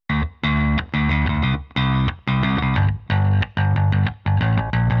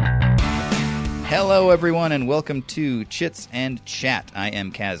Hello, everyone, and welcome to Chits and Chat. I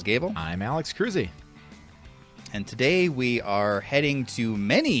am Kaz Gable. I'm Alex Cruzy. And today we are heading to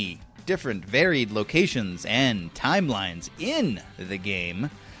many different varied locations and timelines in the game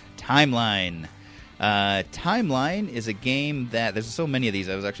Timeline. Timeline is a game that, there's so many of these,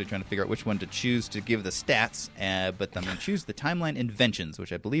 I was actually trying to figure out which one to choose to give the stats, but I'm going to choose the Timeline Inventions,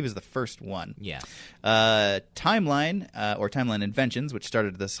 which I believe is the first one. Yeah. Timeline, or Timeline Inventions, which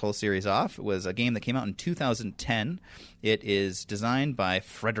started this whole series off, was a game that came out in 2010. It is designed by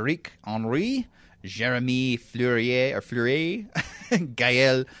Frédéric Henry, Jérémy Fleury,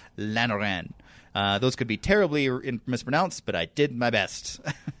 Gaël Lanoran. Those could be terribly mispronounced, but I did my best.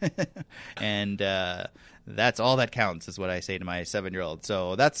 And that's all that counts, is what I say to my 7-year-old.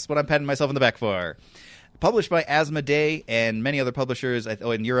 So that's what I'm patting myself on the back for. Published by Asmodee and many other publishers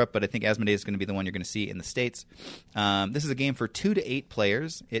in Europe, but I think Asmodee is going to be the one you're going to see in the States. This is a game for 2 to 8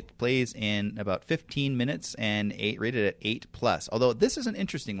 players. It plays in about 15 minutes and rated at 8+. Although this is an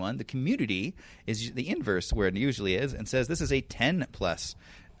interesting one. The community is the inverse where it usually is and says this is a 10+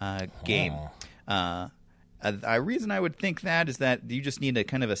 game. A reason I would think that is that you just need a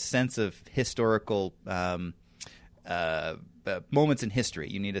kind of a sense of historical moments in history.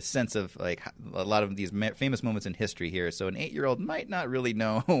 You need a sense of like a lot of these famous moments in history here. So an 8-year-old might not really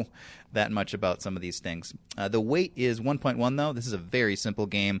know that much about some of these things. The weight is 1.1 though. This is a very simple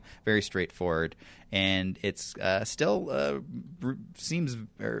game, very straightforward, and it's still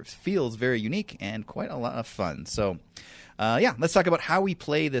feels very unique and quite a lot of fun. So. Let's talk about how we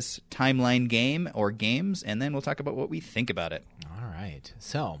play this timeline game or games, and then we'll talk about what we think about it. All right.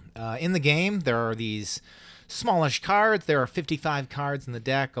 So, in the game, there are these smallish cards. There are 55 cards in the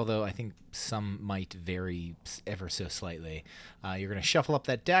deck, although I think some might vary ever so slightly. You're going to shuffle up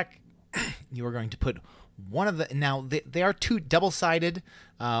that deck. You are going to put one of the... Now, they are two double-sided.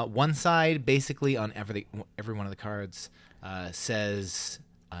 One side, basically, on every one of the cards says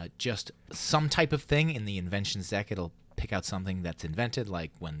just some type of thing. In the Inventions deck, it'll pick out something that's invented,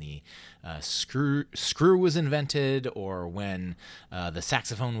 like when the screw was invented, or when the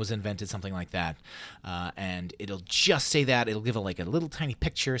saxophone was invented, something like that. And it'll just say that. It'll give a little tiny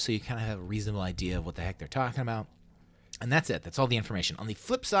picture, so you kind of have a reasonable idea of what the heck they're talking about. And that's it. That's all the information. On the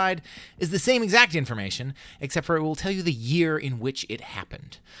flip side is the same exact information, except for it will tell you the year in which it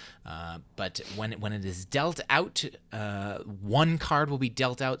happened. But when it is dealt out, one card will be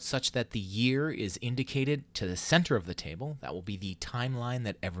dealt out such that the year is indicated to the center of the table. That will be the timeline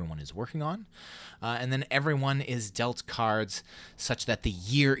that everyone is working on. And then everyone is dealt cards such that the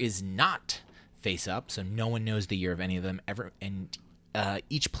year is not face up, so no one knows the year of any of them ever. And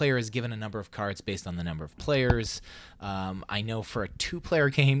each player is given a number of cards based on the number of players. I know for a 2-player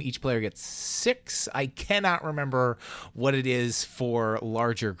game, each player gets 6. I cannot remember what it is for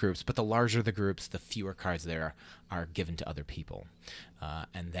larger groups, but the larger the groups, the fewer cards there are given to other people.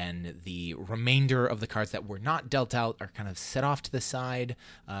 And then the remainder of the cards that were not dealt out are kind of set off to the side,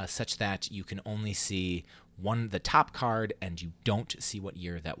 such that you can only see the top card, and you don't see what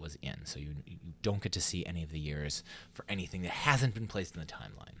year that was in. So you don't get to see any of the years for anything that hasn't been placed in the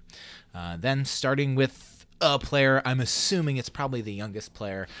timeline. Then starting with a player, I'm assuming it's probably the youngest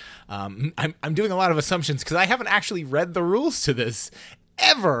player. I'm doing a lot of assumptions because I haven't actually read the rules to this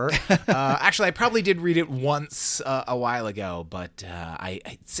ever. Actually, I probably did read it once a while ago, but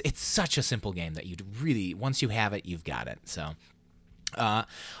it's such a simple game that you'd really, once you have it, you've got it. So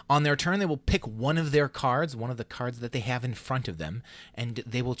on their turn, they will pick one of their cards, one of the cards that they have in front of them, and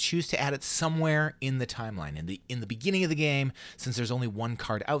they will choose to add it somewhere in the timeline. In the beginning of the game, since there's only one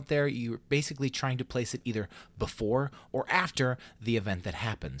card out there, you're basically trying to place it either before or after the event that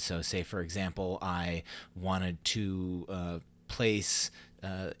happened. So say, for example, I wanted to place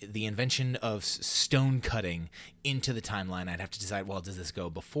the invention of stone cutting into the timeline. I'd have to decide, well, does this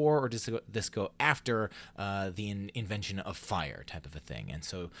go before or does this go after the invention of fire, type of a thing. And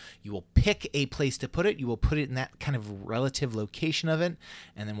so you will pick a place to put it. You will put it in that kind of relative location of it.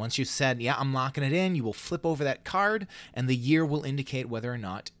 And then once you've said, yeah, I'm locking it in, you will flip over that card, and the year will indicate whether or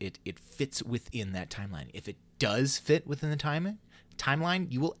not it fits within that timeline. If it does fit within the timeline,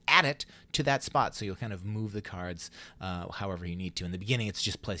 you will add it to that spot. So you'll kind of move the cards however you need to. In the beginning, it's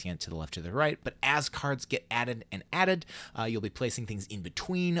just placing it to the left or the right, but as cards get added, you'll be placing things in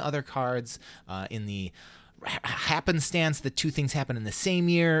between other cards. In the happenstance, the two things happen in the same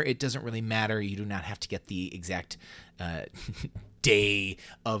year, it doesn't really matter. You do not have to get the exact day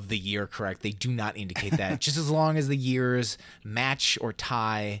of the year correct. They do not indicate that. Just as long as the years match or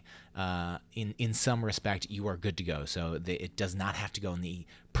tie in some respect, you are good to go. So it does not have to go in the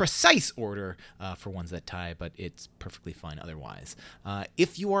precise order for ones that tie, but it's perfectly fine otherwise.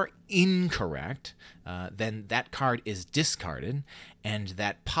 If you are incorrect, then that card is discarded, and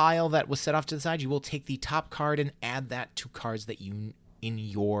that pile that was set off to the side, you will take the top card and add that to cards that you in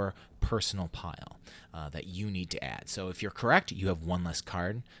your personal pile that you need to add. So if you're correct, you have one less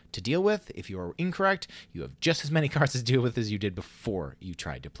card to deal with. If you are incorrect, you have just as many cards to deal with as you did before you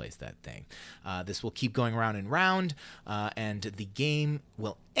tried to place that thing. This will keep going round and round, and the game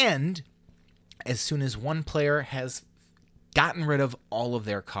will end as soon as one player has gotten rid of all of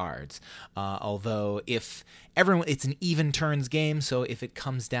their cards. Although if everyone, it's an even turns game, so if it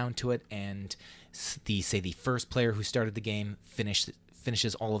comes down to it and the first player who started the game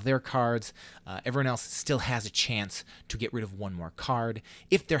finishes all of their cards, everyone else still has a chance to get rid of one more card.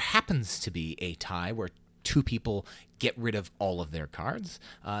 If there happens to be a tie where two people get rid of all of their cards,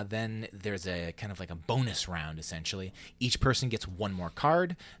 then there's a kind of like a bonus round, essentially. Each person gets one more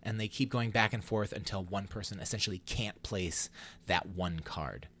card, and they keep going back and forth until one person essentially can't place that one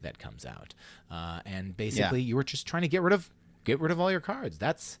card that comes out. And basically, you were just trying to get rid of all your cards.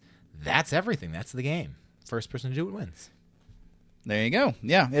 That's everything. That's the game. First person to do it wins. There you go.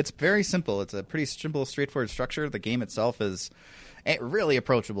 Yeah, it's very simple. It's a pretty simple, straightforward structure. The game itself is really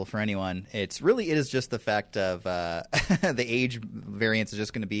approachable for anyone. It is just the fact of the age variance is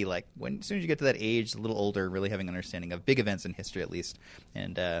just going to be like as soon as you get to that age, a little older, really having an understanding of big events in history at least,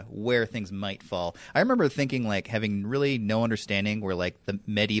 and where things might fall. I remember thinking like having really no understanding where like the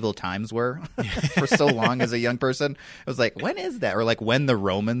medieval times were for so long as a young person. I was like, when is that? Or like when the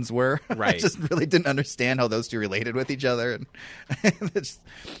Romans were. Right. I just really didn't understand how those two related with each other. And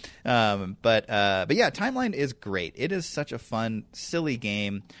but yeah, Timeline is great. It is such a fun, silly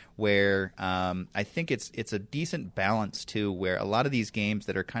game where I think it's a decent balance too, where a lot of these games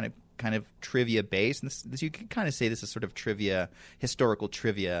that are kind of trivia based, and this you can kind of say this is sort of historical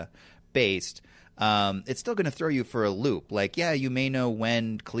trivia based. It's still going to throw you for a loop. Like, yeah, you may know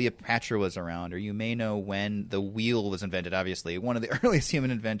when Cleopatra was around, or you may know when the wheel was invented, obviously, one of the earliest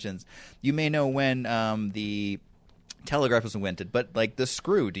human inventions. You may know when the telegraph was invented, but like the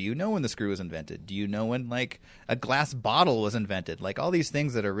screw, do you know when the screw was invented? Do you know when like a glass bottle was invented? Like all these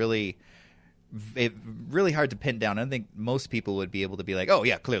things that are really hard to pin down. I don't think most people would be able to be like, oh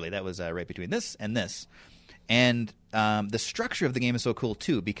yeah, clearly that was right between this and this. And the structure of the game is so cool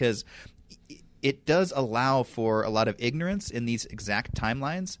too, because it does allow for a lot of ignorance in these exact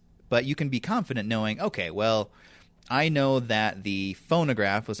timelines, but you can be confident knowing, okay, well, I know that the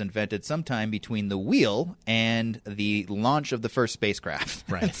phonograph was invented sometime between the wheel and the launch of the first spacecraft.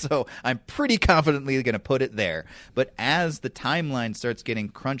 Right. So I'm pretty confidently going to put it there. But as the timeline starts getting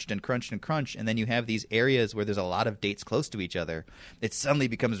crunched and crunched and crunched, and then you have these areas where there's a lot of dates close to each other, it suddenly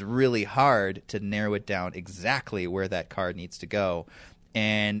becomes really hard to narrow it down exactly where that card needs to go.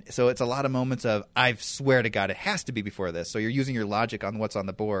 And so it's a lot of moments of, I swear to God, it has to be before this. So you're using your logic on what's on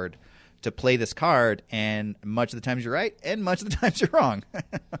the board to play this card, and much of the times you're right, and much of the times you're wrong.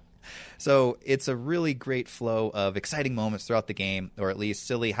 So it's a really great flow of exciting moments throughout the game, or at least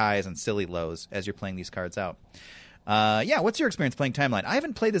silly highs and silly lows as you're playing these cards out. What's your experience playing Timeline? I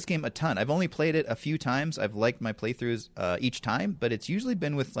haven't played this game a ton. I've only played it a few times. I've liked my playthroughs each time, but it's usually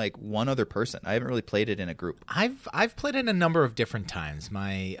been with like one other person. I haven't really played it in a group. I've played it a number of different times.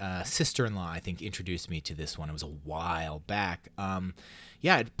 My sister-in-law, I think, introduced me to this one. It was a while back.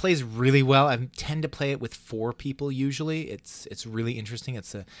 It plays really well. I tend to play it with 4 people usually. It's really interesting.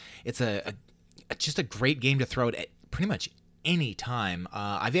 It's just a great game to throw it at pretty much any time.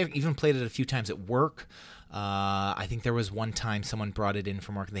 I've even played it a few times at work. I think there was one time someone brought it in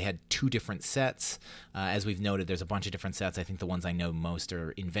from work and they had 2 different sets. As we've noted, there's a bunch of different sets. I think the ones I know most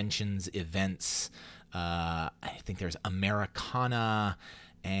are Inventions, Events. I think there's Americana,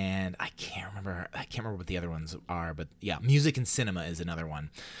 and I can't remember what the other ones are, but yeah, Music and Cinema is another one.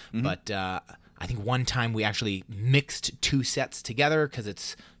 Mm-hmm. But I think one time we actually mixed 2 sets together because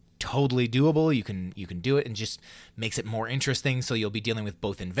it's totally doable. You can do it, and just makes it more interesting. So you'll be dealing with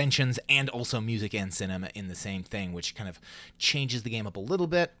both inventions and also music and cinema in the same thing, which kind of changes the game up a little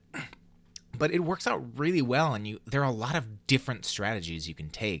bit. But it works out really well, and there are a lot of different strategies you can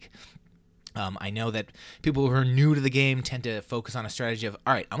take. I know that people who are new to the game tend to focus on a strategy of,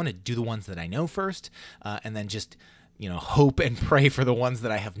 all right, I'm going to do the ones that I know first, and then just hope and pray for the ones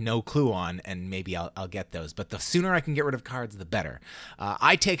that I have no clue on, and maybe I'll get those. But the sooner I can get rid of cards, the better.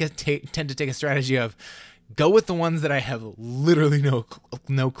 I tend to take a strategy of go with the ones that I have literally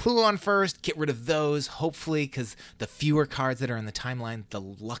no clue on first. Get rid of those, hopefully, because the fewer cards that are in the timeline, the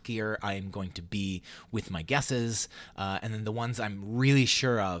luckier I am going to be with my guesses. And then the ones I'm really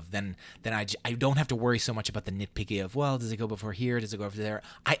sure of, then I don't have to worry so much about the nitpicky of, well, does it go before here? Does it go over there?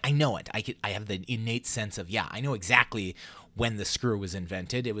 I know it. I have the innate sense of, I know exactly when the screw was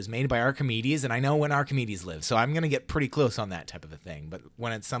invented. It was made by Archimedes, and I know when Archimedes lived, so I'm going to get pretty close on that type of a thing. But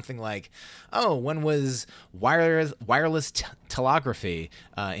when it's something like, when was wireless telegraphy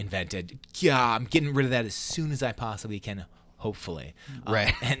invented? I'm getting rid of that as soon as I possibly can, hopefully.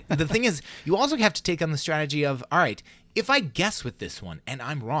 Right. And the thing is, you also have to take on the strategy of, all right, if I guess with this one and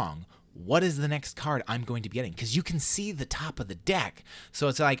I'm wrong, what is the next card I'm going to be getting? Because you can see the top of the deck. So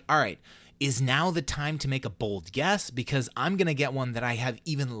it's like, all right, is now the time to make a bold guess? Because I'm going to get one that I have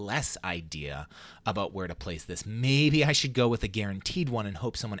even less idea about where to place this. Maybe I should go with a guaranteed one and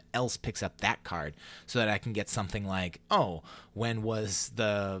hope someone else picks up that card so that I can get something like, when was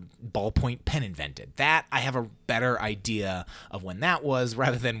the ballpoint pen invented? That I have a better idea of when that was,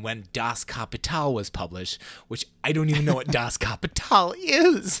 rather than when Das Kapital was published, which I don't even know what Das Kapital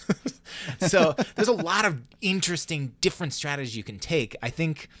is. So there's a lot of interesting different strategies you can take. I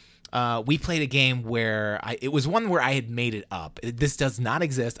think we played a game where it was one where I had made it up. This does not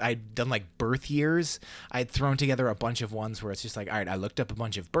exist. I'd done like birth years. I had thrown together a bunch of ones where it's just like, all right, I looked up a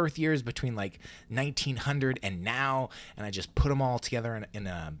bunch of birth years between like 1900 and now, and I just put them all together in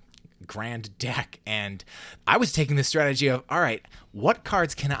a grand deck. And I was taking the strategy of, all right, what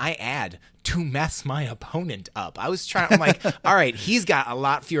cards can I add to mess my opponent up? I'm like, all right, he's got a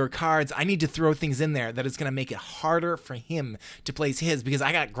lot fewer cards. I need to throw things in there that is going to make it harder for him to place his, because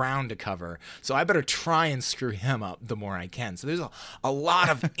I got ground to cover. So I better try and screw him up the more I can. So there's a lot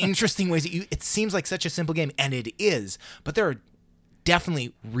of interesting ways that it seems like such a simple game, and it is, but there are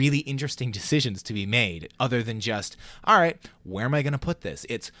definitely really interesting decisions to be made other than just, all right, where am I going to put this?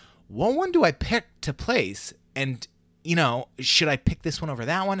 It's, what one do I pick to place? And, should I pick this one over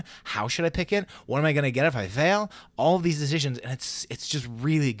that one? How should I pick it? What am I going to get if I fail? All of these decisions, and it's just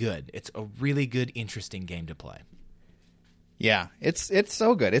really good. It's a really good, interesting game to play. Yeah, it's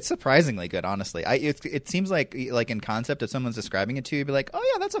so good. It's surprisingly good, honestly. It seems like in concept, if someone's describing it to you, you'd be like,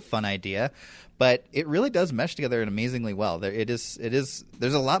 oh yeah, that's a fun idea. But it really does mesh together amazingly well. There's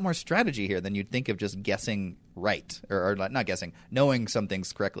a lot more strategy here than you'd think of just guessing right, or not guessing, knowing some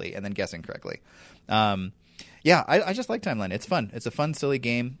things correctly and then guessing correctly. I just like Timeline. It's fun. It's a fun, silly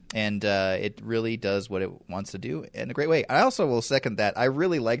game, and it really does what it wants to do in a great way. I also will second that. I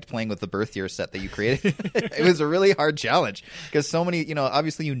really liked playing with the birth year set that you created. It was a really hard challenge because so many,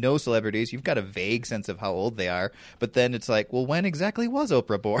 obviously celebrities. You've got a vague sense of how old they are, but then it's like, well, when exactly was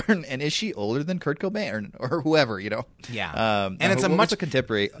Oprah born, and is she older than Kurt Cobain or whoever? Yeah, and it's a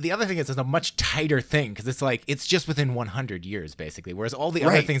contemporary. The other thing is, it's a much tighter thing because it's like it's just within 100 years basically, whereas all the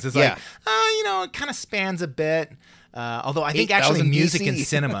other things is like, it kind of spans a bit. Although I think actually music and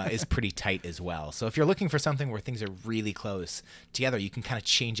cinema is pretty tight as well. So if you're looking for something where things are really close together, you can kind of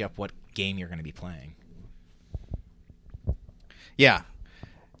change up what game you're going to be playing. Yeah.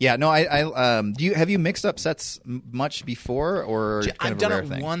 No, have you mixed up sets much before, or I've done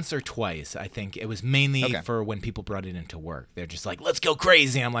it once or twice. I think it was mainly for when people brought it into work. They're just like, let's go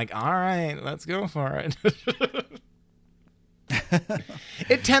crazy. I'm like, all right, let's go for it.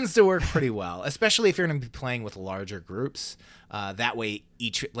 It tends to work pretty well, especially if you're going to be playing with larger groups. That way,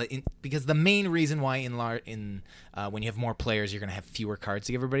 because the main reason why when you have more players, you're going to have fewer cards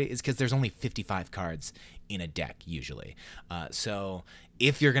to give everybody is because there's only 55 cards in a deck usually. So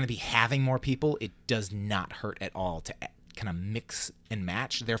if you're going to be having more people, it does not hurt at all to kind of mix and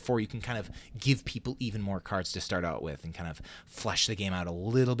match. Therefore, you can kind of give people even more cards to start out with and kind of flesh the game out a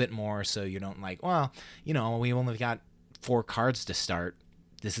little bit more. So you don't we only got 4 cards to start.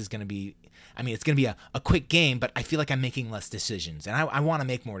 This is going to be, it's going to be a quick game, but I feel like I'm making less decisions, and I want to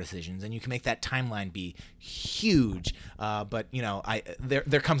make more decisions, and you can make that timeline be huge. But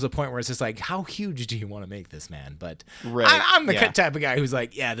there comes a point where it's just like, how huge do you want to make this, man? But I'm the type of guy who's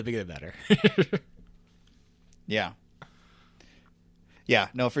like, yeah, the bigger the better. Yeah. Yeah,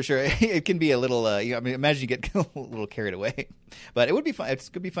 no, for sure. It can be a little. Imagine you get a little carried away, but it would be fun. It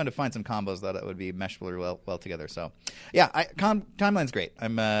could be fun to find some combos that would be meshed really well together. So, yeah, Timeline's great.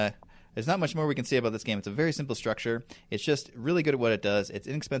 There's not much more we can say about this game. It's a very simple structure. It's just really good at what it does. It's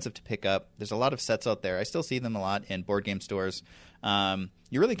inexpensive to pick up. There's a lot of sets out there. I still see them a lot in board game stores. You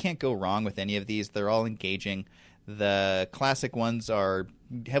really can't go wrong with any of these. They're all engaging. The classic ones are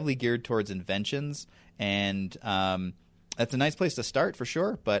heavily geared towards inventions, and that's a nice place to start for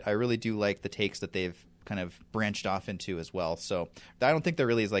sure, but I really do like the takes that they've kind of branched off into as well. So I don't think there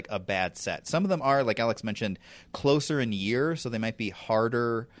really is like a bad set. Some of them are, like Alex mentioned, closer in year, so they might be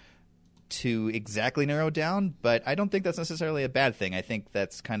harder to exactly narrow down, but I don't think that's necessarily a bad thing. I think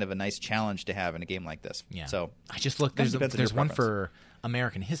that's kind of a nice challenge to have in a game like this. Yeah. So I just looked. There's one for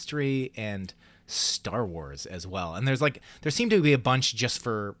American history and Star Wars as well, and there seem to be a bunch just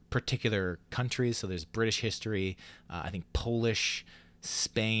for particular countries. So there's British history, I think Polish,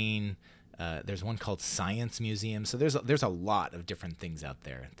 Spain. There's one called Science Museum. So there's a lot of different things out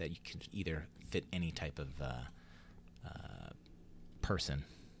there that you can either fit any type of person.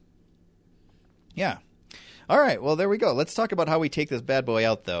 Yeah. All right. Well, there we go. Let's talk about how we take this bad boy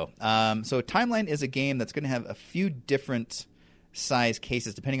out, though. So Timeline is a game that's going to have a few different size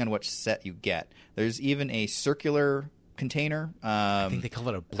cases depending on which set you get. There's even a circular container. I think they call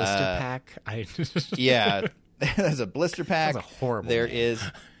it a blister pack. Yeah. There's a blister pack. That's a horrible There name. is.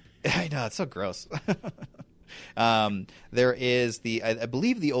 I know. It's so gross. There is I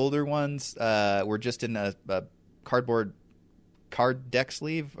believe the older ones were just in a cardboard card deck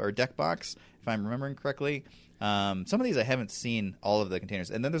sleeve or deck box, if I'm remembering correctly. Some of these I haven't seen all of the containers.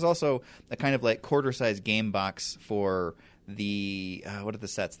 And then there's also a kind of like quarter-size game box for the what are the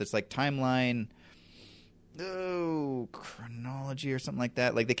sets? There's like Timeline, Chronology or something like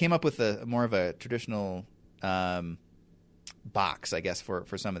that. Like they came up with a more of a traditional box, I guess, for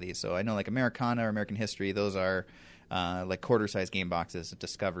some of these. So I know like Americana or American History, those are like quarter-size game boxes,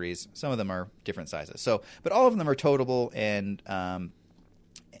 Discoveries. Some of them are different sizes. So, but all of them are totable and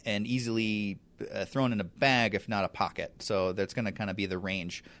easily thrown in a bag, if not a pocket. So that's going to kind of be the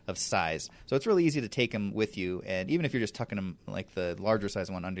range of size. So it's really easy to take them with you. And even if you're just tucking them, like the larger size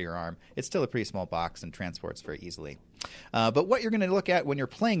one, under your arm, it's still a pretty small box and transports very easily. But what you're going to look at when you're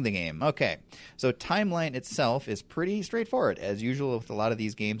playing the game. Okay, so Timeline itself is pretty straightforward. As usual with a lot of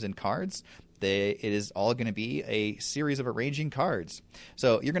these games and cards, it is all going to be a series of arranging cards.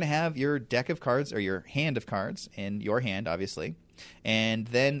 So you're going to have your deck of cards or your hand of cards in your hand, obviously. And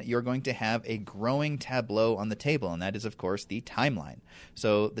then you're going to have a growing tableau on the table, and that is, of course, the timeline.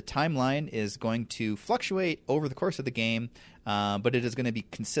 So the timeline is going to fluctuate over the course of the game, but it is going to be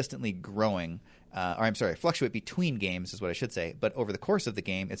consistently growing. Fluctuate between games is what I should say. But over the course of the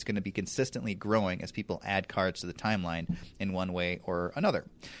game, it's going to be consistently growing as people add cards to the timeline in one way or another.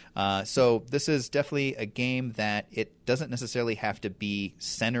 So this is definitely a game that it doesn't necessarily have to be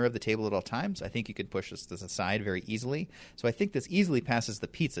center of the table at all times. I think you could push this aside very easily. So I think this easily passes the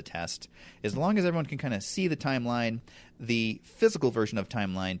pizza test. As long as everyone can kind of see the timeline, the physical version of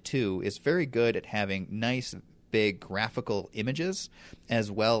Timeline, too, is very good at having nice big graphical images as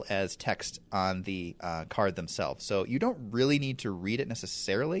well as text on the card themselves. So you don't really need to read it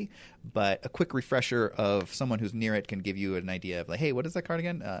necessarily, but a quick refresher of someone who's near it can give you an idea of like, hey, what is that card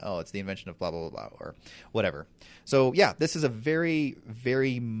again? It's the invention of blah, blah, blah, blah, or whatever. So yeah, this is a very,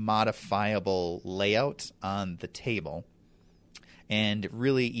 very modifiable layout on the table and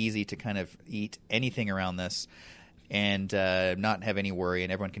really easy to kind of eat anything around this and not have any worry,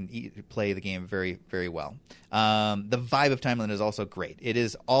 and everyone can play the game very, very well. The vibe of Timeline is also great. It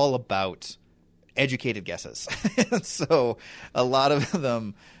is all about educated guesses. So a lot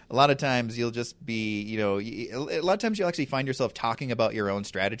of times you'll just be, a lot of times you'll actually find yourself talking about your own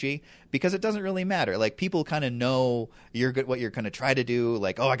strategy because it doesn't really matter. Like people kind of know what you're going to try to do.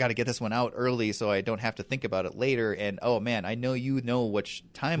 Like, oh, I got to get this one out early so I don't have to think about it later. And oh man, I know you know which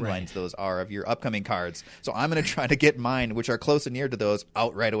timelines those are of your upcoming cards. So I'm going to try to get mine, which are close and near to those,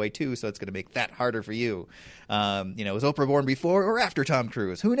 out right away too. So it's going to make that harder for you. Was Oprah born before or after Tom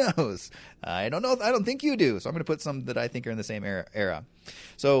Cruise? Who knows? I don't know. I don't think you do. So I'm going to put some that I think are in the same era.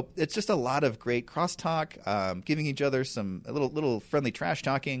 So it's just a lot of great crosstalk, giving each other a little friendly trash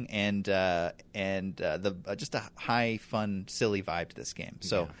talking, and just a high, fun, silly vibe to this game.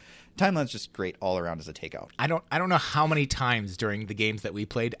 So Timeline's just great all around as a takeout. I don't know how many times during the games that we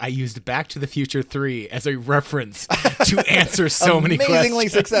played I used Back to the Future 3 as a reference to answer so many questions. Amazingly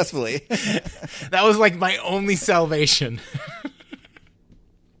successfully. That was like my only salvation.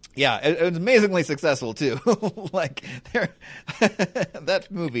 Yeah, it was amazingly successful too. That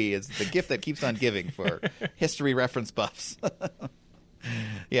movie is the gift that keeps on giving for history reference buffs.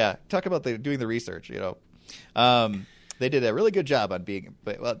 Yeah, talk about doing the research. They did a really good job on being,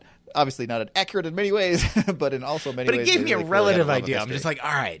 obviously not accurate in many ways, but in also many ways. But it gave me a relative idea. I'm just like,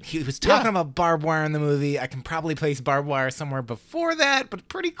 all right, he was talking about barbed wire in the movie. I can probably place barbed wire somewhere before that, but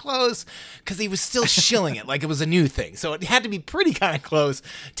pretty close because he was still shilling it like it was a new thing. So it had to be pretty kind of close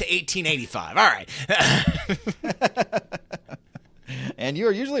to 1885. All right. And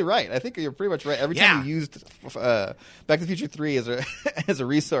you're usually right. I think you're pretty much right. Every time you used Back to the Future 3 as a as a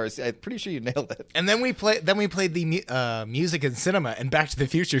resource, I'm pretty sure you nailed it. And then we played the music in cinema, and Back to the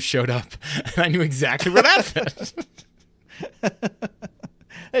Future showed up, and I knew exactly where that fit.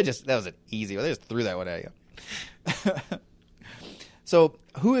 That was an easy one. They just threw that one at you. So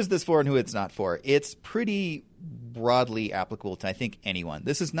who is this for and who it's not for? It's pretty broadly applicable to, I think, anyone.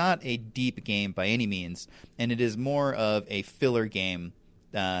 This is not a deep game by any means, and it is more of a filler game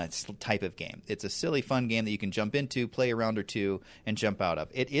type of game. It's a silly, fun game that you can jump into, play a round or two, and jump out of.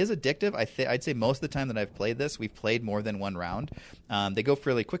 It is addictive. I'd say most of the time that I've played this, we've played more than one round. They go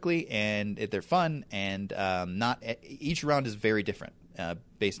fairly quickly, and they're fun, and each round is very different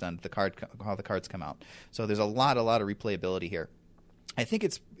based on how the cards come out. So there's a lot of replayability here. I think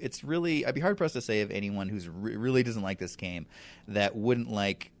it's really, I'd be hard pressed to say of anyone who's really doesn't like this game that wouldn't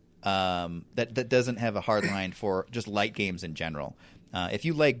like that doesn't have a hard line for just light games in general. If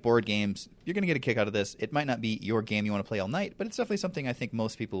you like board games, you're going to get a kick out of this. It might not be your game you want to play all night, but it's definitely something I think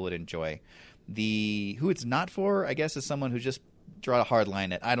most people would enjoy. Who it's not for, I guess, is someone who just draw a hard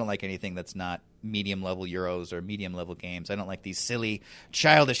line at, I don't like anything that's not medium-level Euros or medium-level games. I don't like these silly,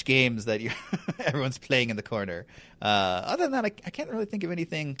 childish games that everyone's playing in the corner. Other than that, I can't really think of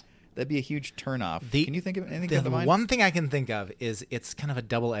anything that'd be a huge turnoff. Can you think of anything in mind? One thing I can think of is it's kind of a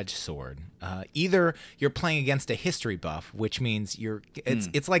double-edged sword. Either you're playing against a history buff, which means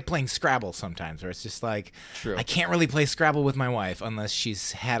it's like playing Scrabble sometimes, where it's just like, True. I can't really play Scrabble with my wife unless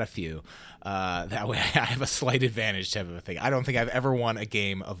she's had a few. That way I have a slight advantage type of a thing. I don't think I've ever won a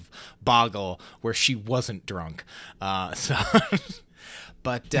game of Boggle where she wasn't drunk.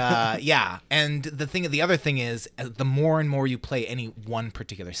 But yeah, and the other thing is, the more and more you play any one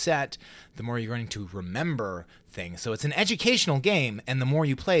particular set, the more you're going to remember things. So it's an educational game, and the more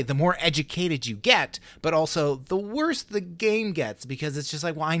you play, the more educated you get, but also the worse the game gets, because it's just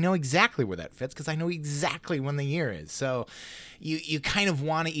like, well, I know exactly where that fits because I know exactly when the year is. So you kind of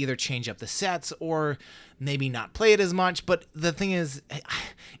want to either change up the sets or maybe not play it as much. But the thing is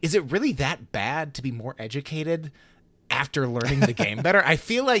it really that bad to be more educated after learning the game better? I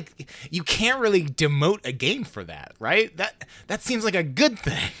feel like you can't really demote a game for that, right? That seems like a good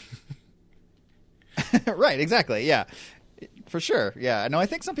thing. Right, exactly. Yeah. For sure. Yeah. No, I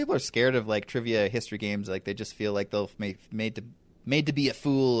think some people are scared of like trivia history games. Like they just feel like they'll made to be a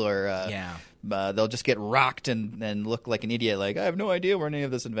fool, or they'll just get rocked and look like an idiot. Like, I have no idea where any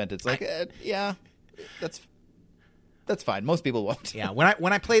of this invented. It's like, yeah, that's fine. Most people won't. Yeah,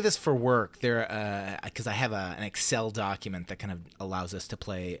 when I play this for work, because I have an Excel document that kind of allows us to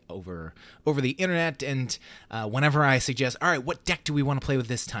play over the internet, and whenever I suggest, all right, what deck do we want to play with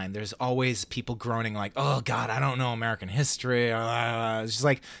this time? There's always people groaning like, oh God, I don't know American history. It's just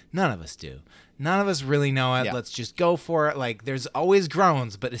like, none of us do. None of us really know it. Yeah. Let's just go for it. Like, there's always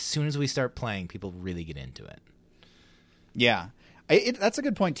groans, but as soon as we start playing, people really get into it. Yeah. That's a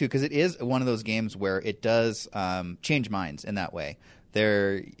good point, too, because it is one of those games where it does change minds in that way.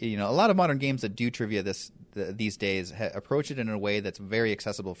 A lot of modern games that do trivia these days approach it in a way that's very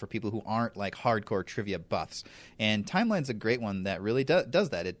accessible for people who aren't like hardcore trivia buffs. And Timeline's a great one that really does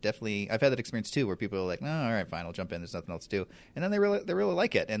that. It definitely, I've had that experience too, where people are like, "No, all right, fine, I'll jump in. There's nothing else to do," and then they really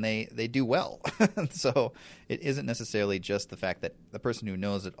like it, and they do well. So it isn't necessarily just the fact that the person who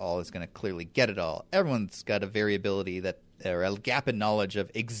knows it all is going to clearly get it all. Everyone's got a variability or a gap in knowledge of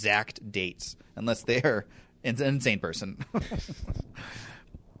exact dates, unless they're an insane person.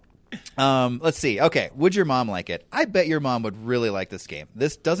 Let's see. Okay, would your mom like it? I bet your mom would really like this game.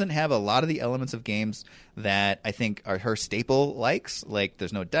 This doesn't have a lot of the elements of games that I think are her staple likes. Like,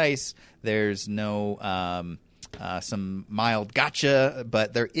 there's no dice, there's no some mild gotcha,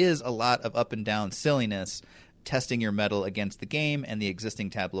 but there is a lot of up and down silliness, testing your mettle against the game and the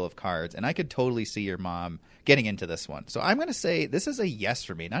existing tableau of cards. And I could totally see your mom getting into this one. So I'm going to say this is a yes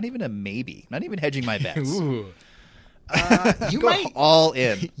for me, not even a maybe, not even hedging my bets. Ooh. You Go might all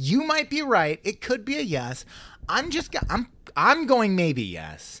in. You might be right. It could be a yes. I'm going maybe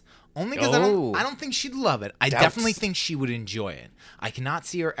yes. Only because I don't think she'd love it. I definitely think she would enjoy it. I cannot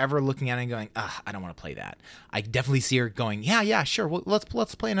see her ever looking at it and going, I don't want to play that. I definitely see her going, yeah, sure. Well,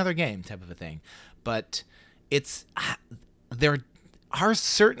 let's play another game type of a thing. But there are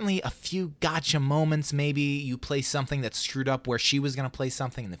certainly a few gotcha moments. Maybe you play something that's screwed up where she was going to play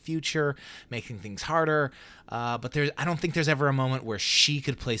something in the future, making things harder. But I don't think there's ever a moment where she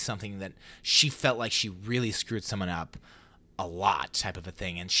could play something that she felt like she really screwed someone up a lot type of a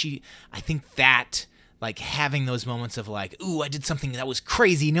thing. And I think that, like, having those moments of like, ooh, I did something that was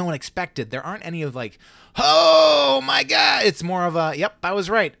crazy, no one expected. There aren't any of like, oh my God. It's more of a, yep, I was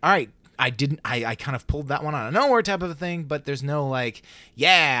right. All right, I kind of pulled that one out of nowhere type of a thing, but there's no like,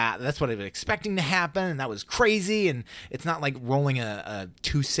 yeah, that's what I was expecting to happen, and that was crazy, and it's not like rolling a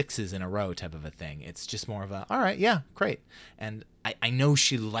 2 6s in a row type of a thing. It's just more of a, all right, yeah, great. And I know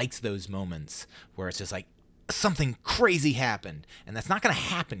she likes those moments where it's just like, something crazy happened, and that's not going to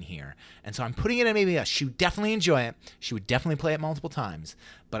happen here. And so I'm putting it in maybe she would definitely enjoy it. She would definitely play it multiple times,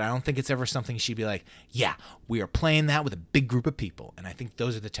 but I don't think it's ever something she'd be like, yeah, we are playing that with a big group of people. And I think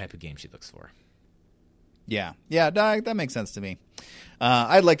those are the type of games she looks for. Yeah, that makes sense to me.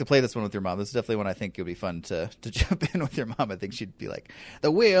 I'd like to play this one with your mom. This is definitely one I think it would be fun to jump in with your mom. I think she'd be like,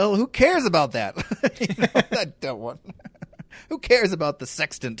 the wheel, who cares about that? I don't want... Who cares about the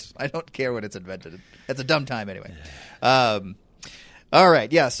sextant? I don't care when it's invented. It's a dumb time anyway. All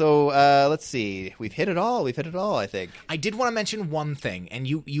right, yeah. So let's see. We've hit it all. I think. I did want to mention one thing, and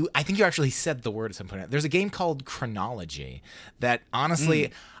I think you actually said the word at some point. There's a game called Chronology that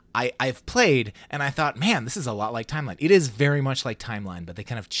honestly. I've played, and I thought, man, this is a lot like Timeline. It is very much like Timeline, but they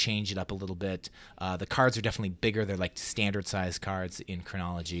kind of change it up a little bit. The cards are definitely bigger. They're like standard-sized cards in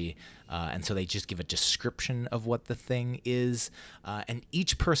Chronology, and so they just give a description of what the thing is. And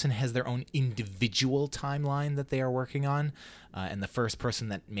each person has their own individual timeline that they are working on, and the first person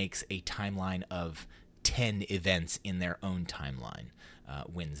that makes a timeline of 10 events in their own timeline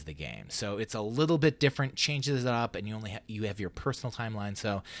wins the game. So it's a little bit different, changes it up, and you have your personal timeline.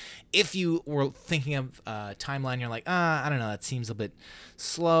 So if you were thinking of timeline, you're like, I don't know, that seems a bit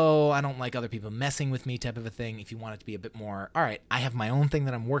slow. I don't like other people messing with me type of a thing. If you want it to be a bit more, all right, I have my own thing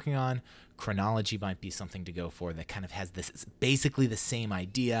that I'm working on. Chronology might be something to go for that kind of has this, it's basically the same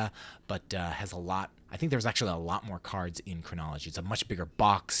idea, but has a lot. I think there's actually a lot more cards in Chronology. It's a much bigger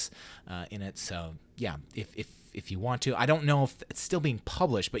box in it. So yeah, if you want to, I don't know if it's still being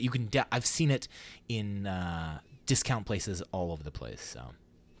published, but you can. I've seen it in discount places all over the place. So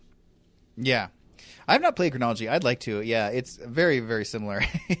yeah, I've not played Chronology. I'd like to. Yeah, it's very, very similar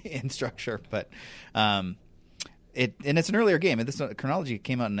in structure, but it's an earlier game. And this Chronology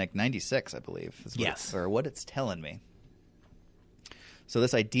came out in like '96, I believe. Yes, or what it's telling me. So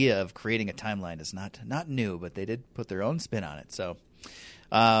this idea of creating a timeline is not new, but they did put their own spin on it. So,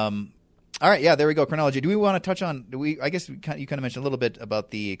 all right, yeah, there we go. Chronology. Do we want to touch on? I guess you kind of mentioned a little bit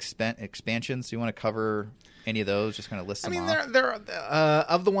about the expansions. Do you want to cover any of those? Just kind of list them off. There are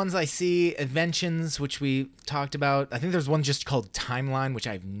of the ones I see, Inventions, which we talked about. I think there's one just called Timeline, which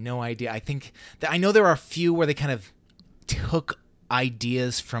I have no idea. I know there are a few where they kind of took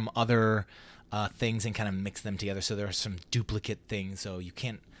ideas from other things and kind of mix them together. So there are some duplicate things, so you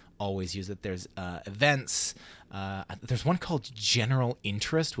can't always use it. There's events. There's one called General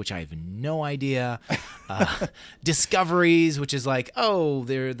Interest, which I have no idea. Discoveries, which is like, oh,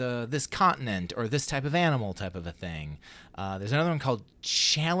 they're this continent or this type of animal type of a thing. There's another one called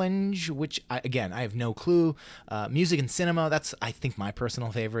Challenge, which I have no clue. Music and Cinema, that's I think my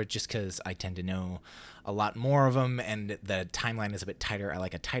personal favorite, just because I tend to know a lot more of them, and the timeline is a bit tighter. I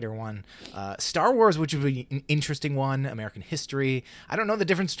like a tighter one. Star Wars, which would be an interesting one. American History. I don't know the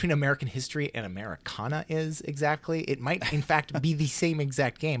difference between American History and Americana is exactly. It might, in fact, be the same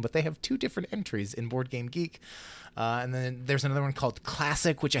exact game, but they have two different entries in Board Game Geek. And then there's another one called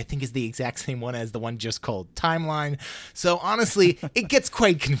Classic, which I think is the exact same one as the one just called Timeline. So honestly, it gets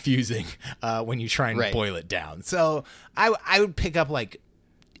quite confusing when you try and boil it down. So I would pick up like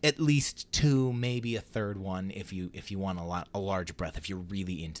at least two, maybe a third one if you want a large breadth, if you're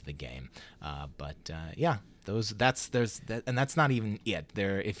really into the game. Yeah, and that's not even it.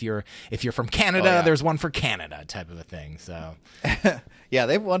 There, if you're from Canada, there's one for Canada type of a thing. So yeah,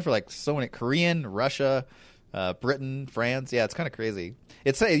 they have one for like so many: Korean, Russia, Britain, France. Yeah, it's kind of crazy.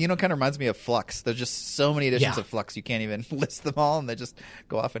 It's kind of reminds me of Flux. There's just so many editions of Flux you can't even list them all, and they just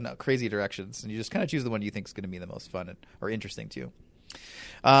go off in crazy directions. And you just kind of choose the one you think is going to be the most fun or interesting to you.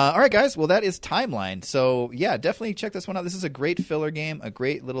 All right, guys. Well, that is Timeline. So, yeah, definitely check this one out. This is a great filler game, a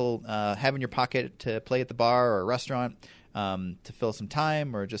great little have in your pocket to play at the bar or a restaurant to fill some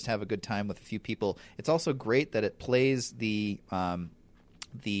time or just have a good time with a few people. It's also great that it plays the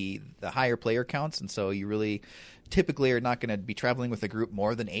higher player counts, and so you really typically are not going to be traveling with a group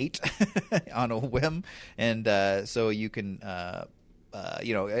more than 8 on a whim, and so you can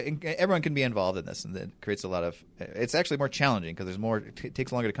everyone can be involved in this, and it creates a lot of. It's actually more challenging because there's more. It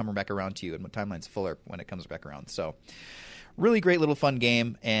takes longer to come back around to you, and timeline's fuller when it comes back around. So, really great little fun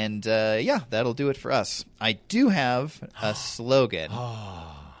game, and that'll do it for us. I do have a slogan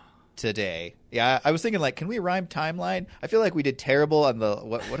today. Yeah, I was thinking like, can we rhyme timeline? I feel like we did terrible on the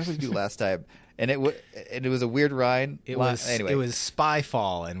what did we do last time? and it was a weird ride. It was anyway. It was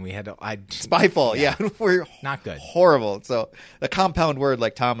Spyfall, and we had to. Spyfall. Yeah, we're not good. Horrible. So the compound word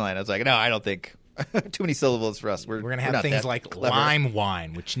like timeline. I was like, no, I don't think. Too many syllables for us. We're gonna have things like clever. Lime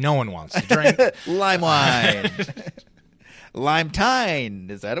wine, which no one wants to drink. Lime wine. Lime-tine.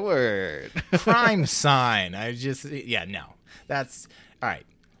 Is that a word? Crime sign. No. That's all right.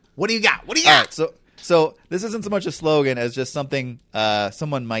 What do you got? All right, so this isn't so much a slogan as just something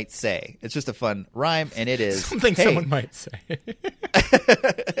someone might say. It's just a fun rhyme, and it is something someone might say.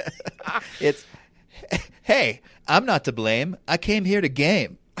 It's, hey, I'm not to blame. I came here to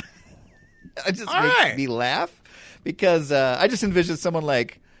game. It just makes me laugh because I just envision someone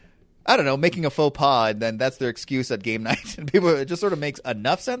like, I don't know, making a faux pas, and then that's their excuse at game night. And people, it just sort of makes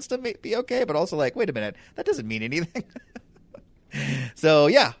enough sense to be okay, but also like, wait a minute, that doesn't mean anything. So,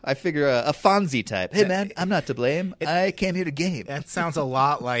 yeah, I figure a Fonzie type. Hey, man, I'm not to blame. I came here to game. That sounds a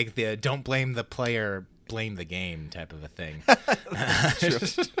lot like the don't blame the player, blame the game type of a thing.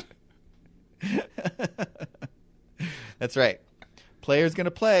 That's right. Player's going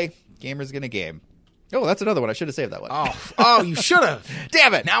to play. Gamer's going to game. Oh, that's another one. I should have saved that one. Oh, you should have.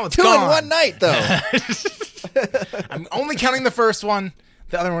 Damn it. Now it's two gone. in one night, though. I'm only counting the first one.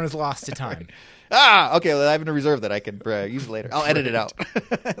 The other one is lost to time. Okay. Well, I have a reserve that I can use later. I'll edit it out.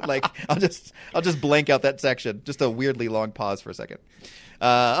 Like I'll just blank out that section. Just a weirdly long pause for a second.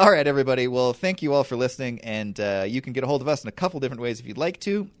 All right, everybody. Well, thank you all for listening, and you can get a hold of us in a couple different ways if you'd like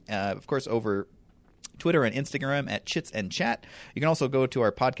to. Of course, over Twitter and Instagram at Chits and Chat. You can also go to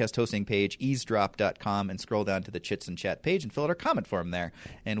our podcast hosting page, eavesdrop.com, and scroll down to the Chits and Chat page and fill out our comment form there.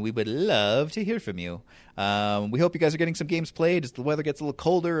 And we would love to hear from you. We hope you guys are getting some games played as the weather gets a little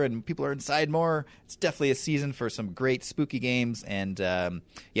colder and people are inside more. It's definitely a season for some great spooky games. And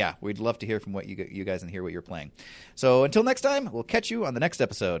yeah, we'd love to hear from what you guys and hear what you're playing. So until next time, we'll catch you on the next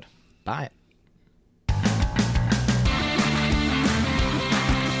episode. Bye.